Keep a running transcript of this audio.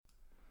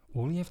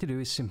All you have to do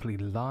is simply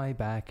lie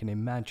back and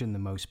imagine the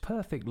most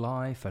perfect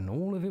life, and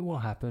all of it will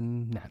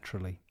happen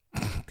naturally.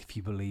 If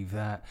you believe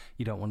that,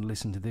 you don't want to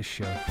listen to this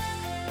show.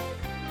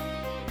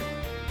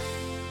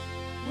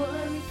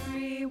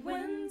 Worry-Free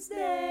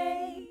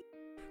Wednesday.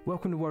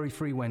 Welcome to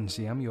Worry-Free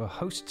Wednesday. I'm your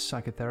host,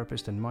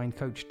 psychotherapist and mind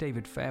coach,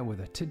 David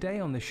Fairweather. Today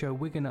on the show,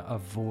 we're going to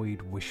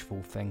avoid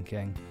wishful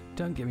thinking.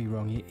 Don't get me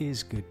wrong, it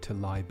is good to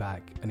lie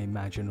back and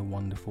imagine a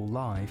wonderful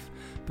life,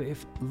 but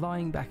if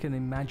lying back and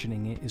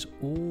imagining it is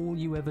all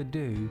you ever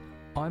do,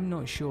 I'm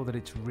not sure that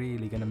it's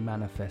really going to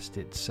manifest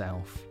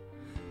itself.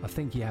 I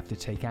think you have to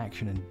take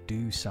action and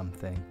do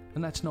something,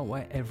 and that's not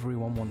what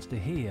everyone wants to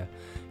hear.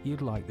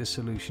 You'd like the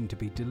solution to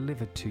be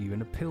delivered to you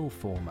in a pill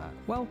format.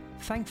 Well,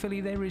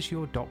 thankfully there is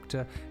your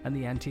doctor and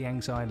the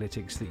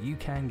anti-anxiolytics that you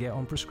can get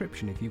on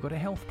prescription if you've got a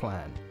health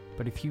plan.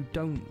 But if you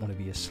don't want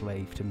to be a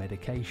slave to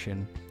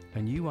medication,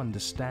 and you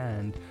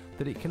understand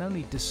that it can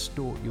only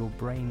distort your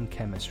brain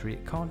chemistry,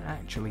 it can't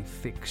actually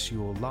fix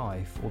your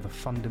life or the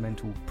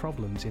fundamental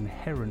problems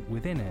inherent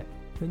within it,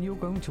 then you're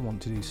going to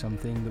want to do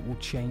something that will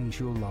change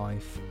your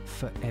life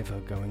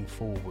forever going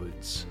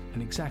forwards.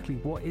 And exactly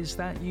what is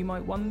that, you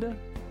might wonder?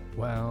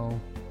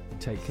 Well,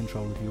 take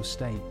control of your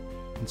state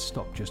and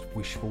stop just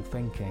wishful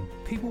thinking.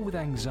 People with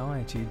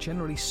anxiety are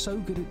generally so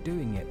good at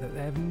doing it that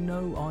they have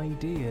no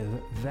idea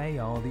that they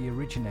are the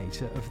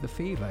originator of the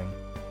feeling.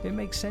 It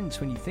makes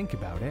sense when you think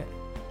about it.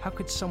 How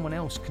could someone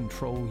else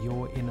control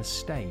your inner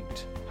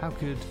state? How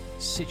could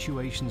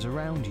situations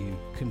around you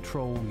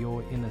control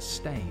your inner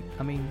state?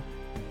 I mean,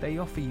 they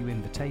offer you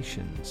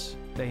invitations.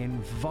 They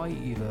invite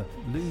you to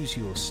lose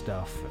your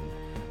stuff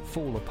and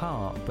fall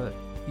apart, but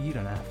you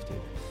don't have to.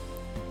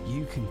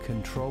 You can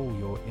control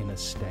your inner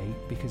state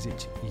because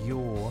it's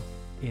your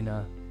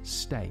inner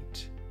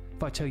state.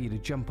 If I tell you to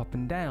jump up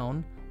and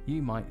down,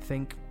 you might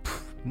think,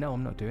 no,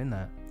 I'm not doing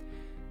that.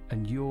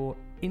 And your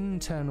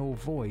internal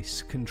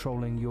voice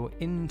controlling your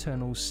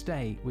internal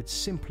state would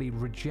simply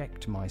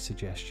reject my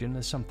suggestion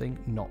as something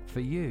not for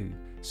you.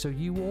 So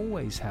you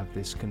always have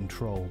this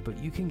control, but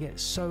you can get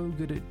so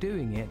good at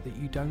doing it that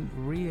you don't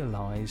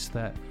realize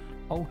that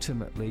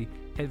ultimately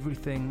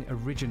everything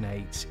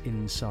originates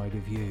inside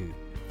of you.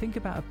 Think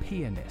about a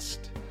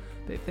pianist.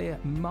 If they're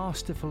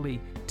masterfully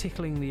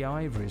tickling the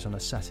ivories on a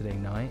Saturday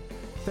night,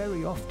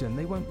 very often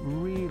they won't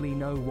really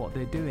know what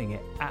they're doing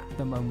it at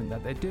the moment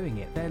that they're doing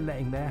it. They're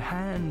letting their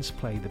hands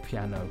play the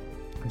piano.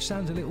 It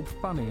sounds a little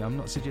funny. I'm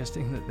not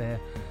suggesting that they're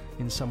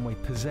in some way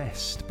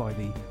possessed by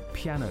the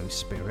piano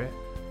spirit.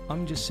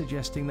 I'm just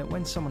suggesting that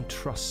when someone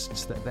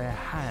trusts that their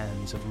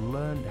hands have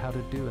learned how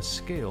to do a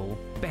skill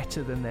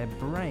better than their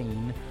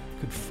brain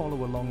could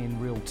follow along in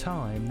real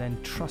time,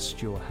 then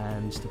trust your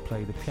hands to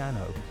play the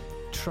piano.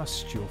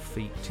 Trust your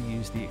feet to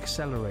use the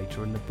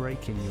accelerator and the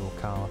brake in your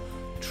car.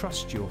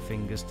 Trust your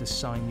fingers to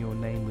sign your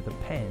name with a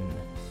pen.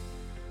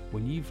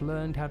 When you've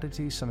learned how to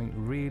do something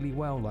really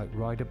well, like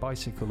ride a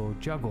bicycle or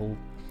juggle,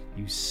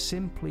 you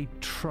simply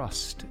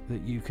trust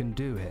that you can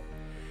do it.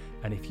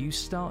 And if you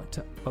start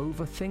to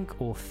overthink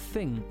or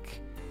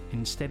think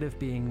instead of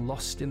being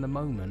lost in the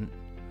moment,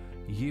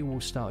 you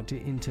will start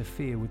to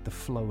interfere with the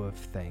flow of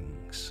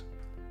things.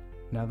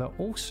 Now, that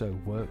also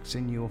works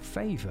in your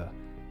favor.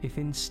 If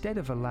instead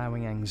of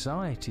allowing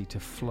anxiety to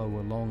flow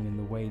along in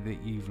the way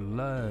that you've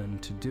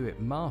learned to do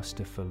it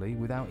masterfully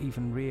without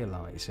even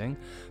realizing,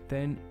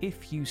 then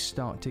if you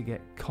start to get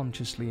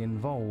consciously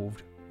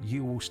involved,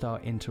 you will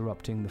start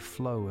interrupting the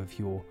flow of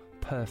your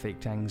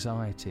perfect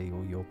anxiety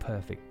or your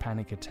perfect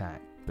panic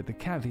attack. But the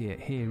caveat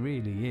here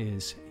really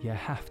is you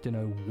have to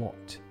know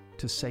what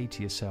to say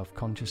to yourself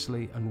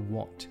consciously and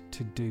what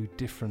to do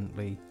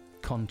differently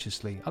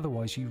consciously.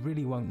 Otherwise, you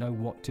really won't know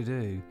what to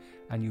do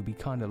and you'll be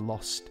kind of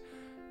lost,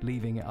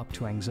 leaving it up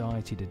to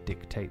anxiety to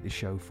dictate the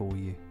show for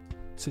you.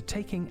 So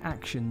taking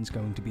action's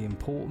going to be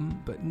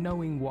important, but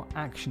knowing what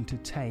action to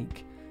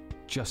take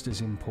just as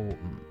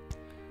important.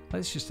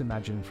 Let's just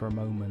imagine for a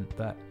moment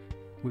that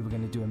we were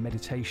going to do a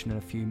meditation in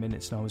a few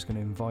minutes and I was going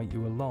to invite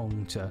you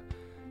along to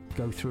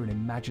go through an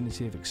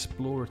imaginative,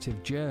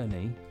 explorative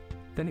journey.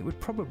 Then it would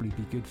probably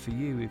be good for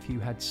you if you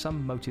had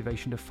some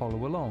motivation to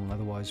follow along.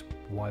 Otherwise,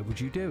 why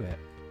would you do it?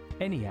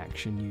 Any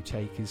action you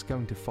take is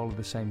going to follow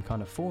the same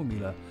kind of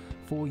formula.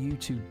 For you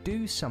to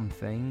do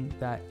something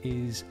that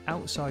is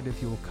outside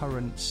of your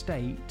current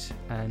state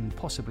and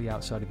possibly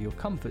outside of your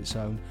comfort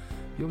zone,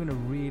 you're going to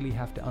really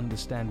have to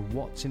understand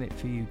what's in it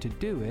for you to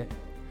do it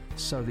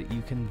so that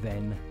you can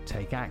then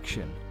take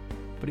action.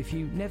 But if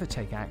you never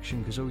take action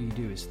because all you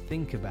do is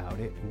think about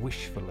it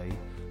wishfully,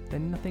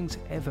 then nothing's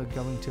ever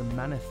going to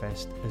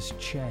manifest as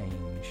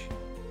change.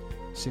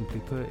 Simply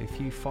put, if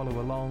you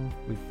follow along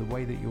with the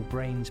way that your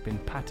brain's been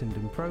patterned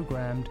and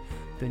programmed,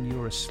 then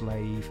you're a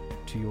slave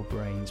to your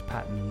brain's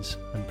patterns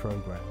and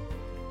program.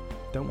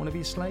 Don't want to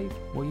be a slave?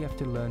 Well, you have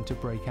to learn to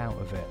break out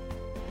of it.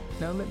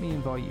 Now let me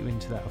invite you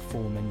into that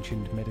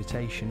aforementioned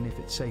meditation. If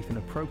it's safe and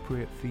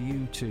appropriate for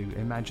you to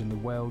imagine the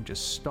world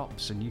just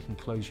stops and you can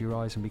close your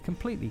eyes and be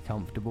completely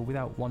comfortable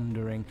without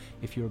wondering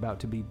if you're about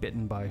to be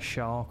bitten by a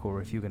shark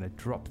or if you're going to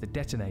drop the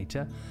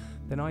detonator,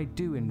 then I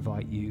do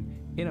invite you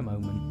in a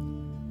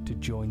moment to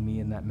join me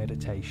in that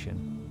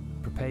meditation.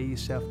 Prepare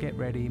yourself, get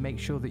ready, make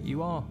sure that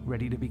you are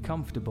ready to be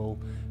comfortable,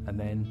 and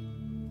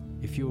then,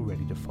 if you're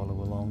ready to follow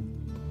along,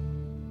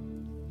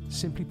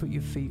 simply put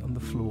your feet on the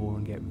floor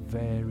and get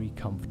very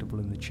comfortable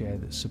in the chair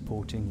that's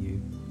supporting you.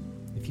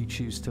 If you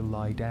choose to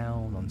lie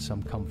down on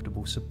some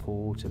comfortable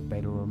support, a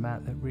bed or a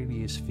mat, that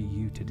really is for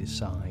you to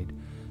decide,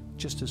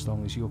 just as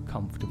long as you're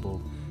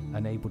comfortable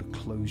and able to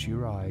close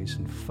your eyes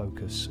and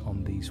focus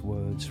on these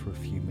words for a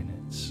few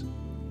minutes.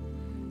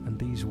 And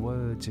these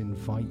words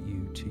invite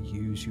you to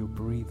use your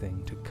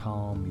breathing to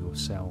calm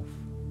yourself.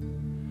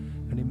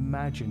 And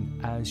imagine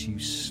as you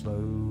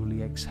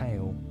slowly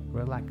exhale,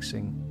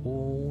 relaxing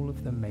all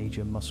of the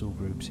major muscle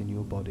groups in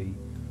your body,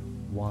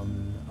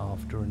 one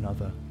after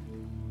another.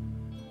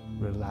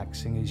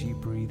 Relaxing as you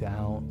breathe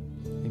out,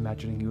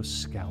 imagining your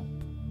scalp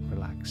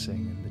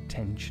relaxing and the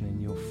tension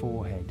in your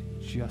forehead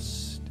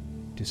just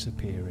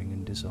disappearing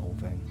and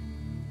dissolving.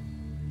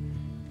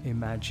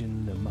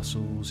 Imagine the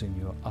muscles in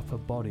your upper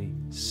body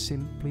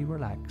simply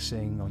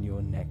relaxing on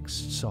your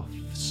next soft,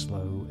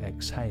 slow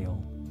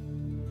exhale.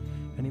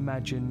 And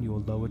imagine your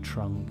lower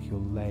trunk, your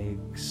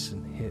legs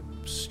and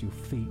hips, your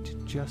feet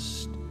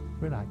just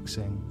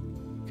relaxing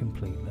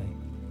completely.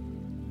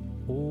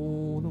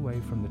 All the way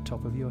from the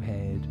top of your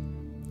head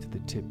to the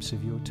tips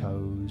of your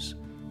toes,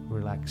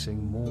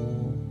 relaxing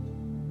more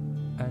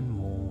and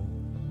more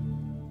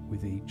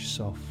with each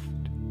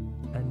soft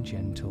and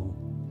gentle,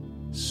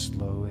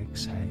 slow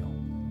exhale.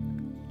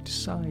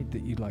 Decide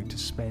that you'd like to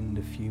spend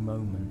a few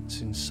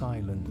moments in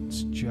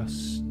silence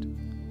just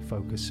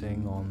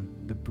focusing on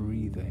the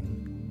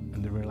breathing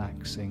and the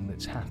relaxing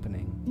that's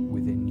happening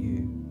within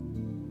you.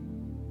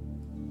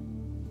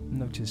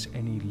 Notice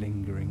any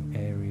lingering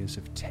areas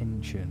of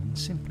tension and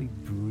simply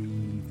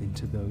breathe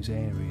into those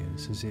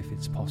areas as if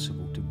it's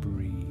possible to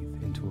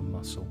breathe into a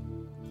muscle.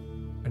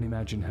 And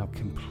imagine how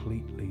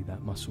completely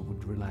that muscle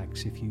would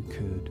relax if you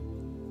could.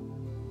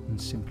 And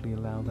simply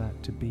allow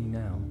that to be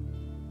now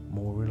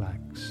more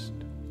relaxed,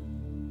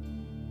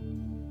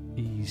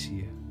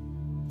 easier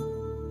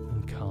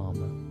and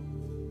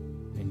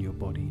calmer in your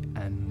body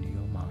and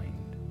your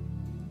mind.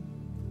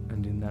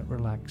 And in that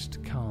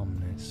relaxed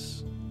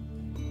calmness,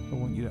 I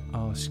want you to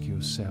ask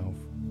yourself,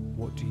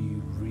 what do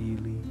you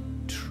really,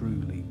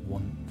 truly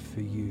want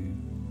for you?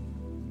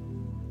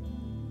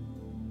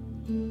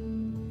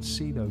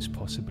 See those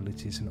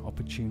possibilities and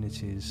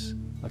opportunities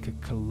like a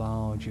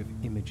collage of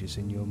images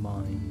in your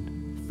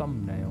mind,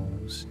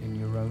 thumbnails in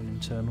your own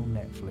internal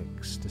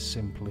Netflix to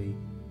simply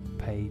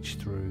page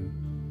through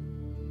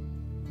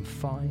and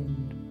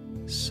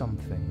find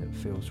something that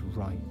feels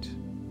right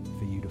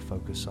for you to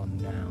focus on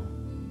now.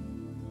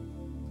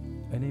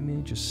 An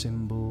image, a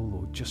symbol,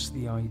 or just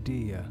the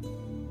idea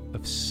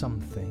of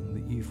something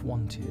that you've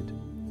wanted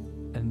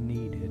and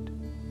needed,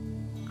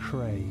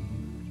 craved,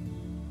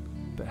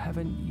 but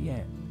haven't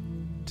yet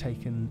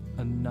taken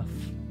enough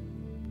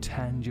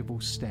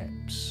tangible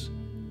steps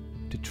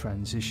to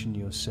transition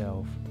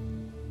yourself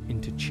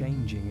into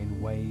changing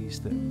in ways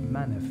that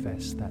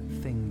manifest that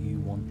thing you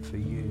want for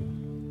you.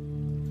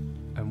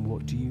 And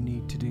what do you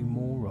need to do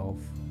more of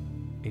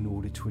in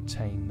order to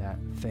attain that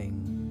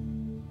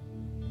thing?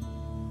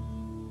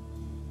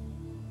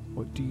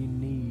 What do you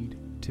need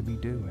to be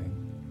doing?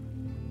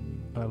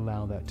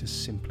 Allow that to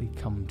simply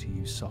come to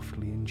you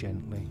softly and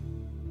gently.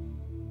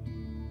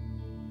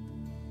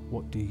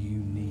 What do you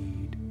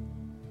need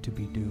to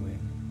be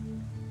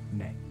doing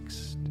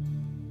next?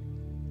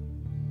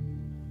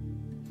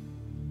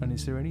 And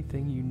is there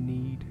anything you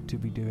need to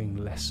be doing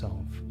less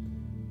of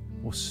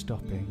or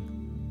stopping?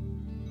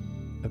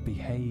 A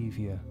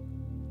behavior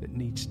that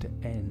needs to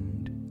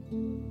end?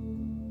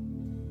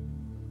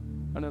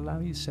 And allow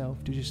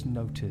yourself to just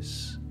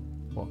notice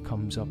what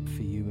comes up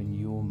for you in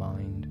your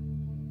mind.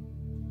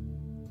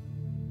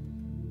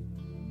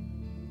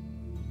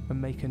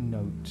 And make a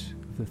note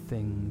of the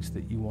things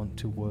that you want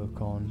to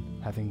work on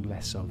having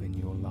less of in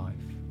your life.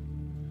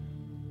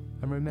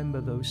 And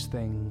remember those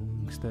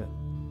things that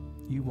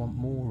you want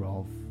more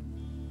of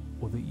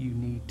or that you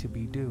need to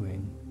be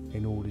doing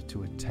in order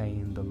to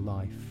attain the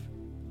life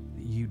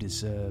that you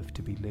deserve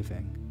to be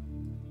living.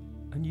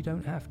 And you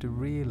don't have to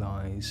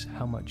realize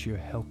how much you're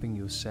helping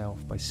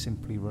yourself by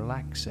simply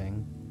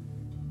relaxing.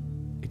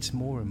 It's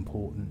more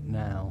important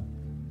now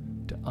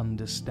to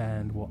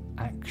understand what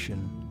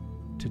action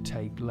to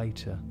take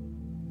later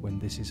when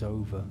this is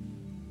over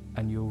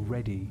and you're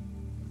ready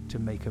to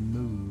make a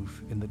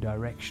move in the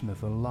direction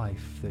of the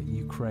life that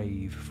you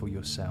crave for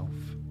yourself.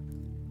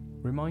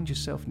 Remind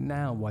yourself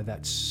now why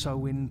that's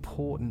so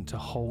important to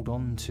hold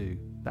on to,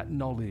 that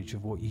knowledge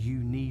of what you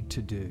need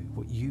to do,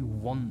 what you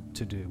want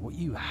to do, what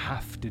you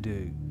have to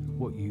do,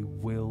 what you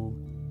will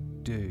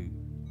do.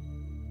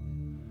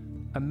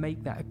 And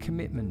make that a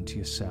commitment to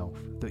yourself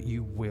that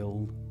you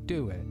will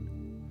do it.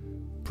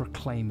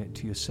 Proclaim it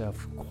to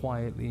yourself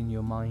quietly in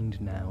your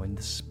mind now in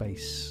the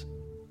space.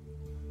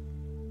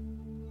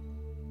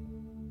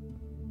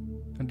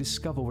 And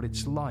discover what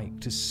it's like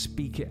to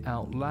speak it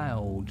out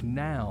loud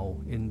now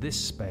in this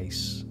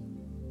space.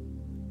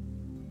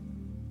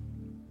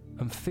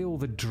 and feel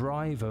the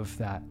drive of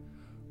that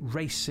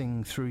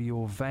racing through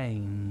your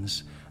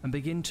veins, and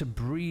begin to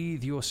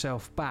breathe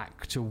yourself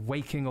back to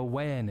waking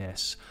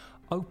awareness,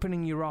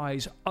 opening your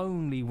eyes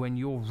only when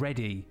you're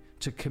ready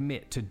to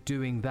commit to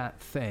doing that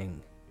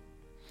thing.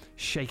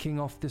 Shaking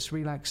off this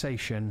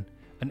relaxation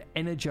and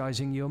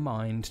energizing your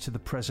mind to the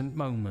present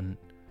moment.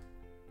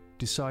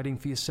 Deciding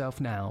for yourself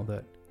now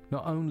that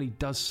not only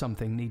does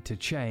something need to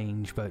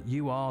change, but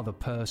you are the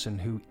person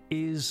who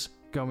is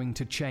going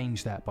to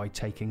change that by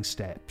taking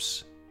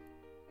steps.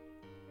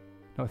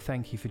 Now,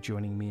 thank you for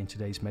joining me in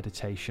today's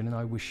meditation, and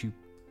I wish you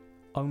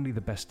only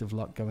the best of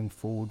luck going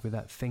forward with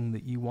that thing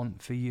that you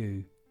want for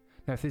you.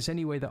 Now, if there's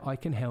any way that I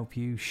can help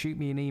you, shoot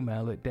me an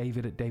email at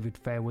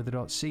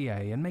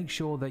david@davidfairweather.ca, and make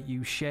sure that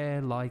you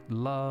share, like,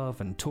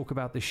 love, and talk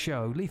about the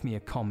show. Leave me a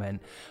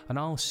comment, and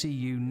I'll see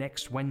you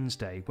next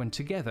Wednesday when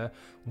together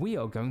we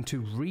are going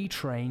to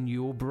retrain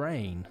your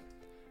brain.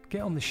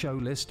 Get on the show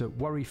list at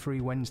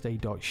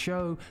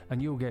worryfreewednesday.show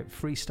and you'll get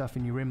free stuff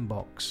in your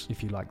inbox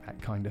if you like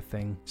that kind of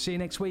thing. See you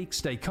next week.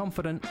 Stay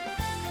confident.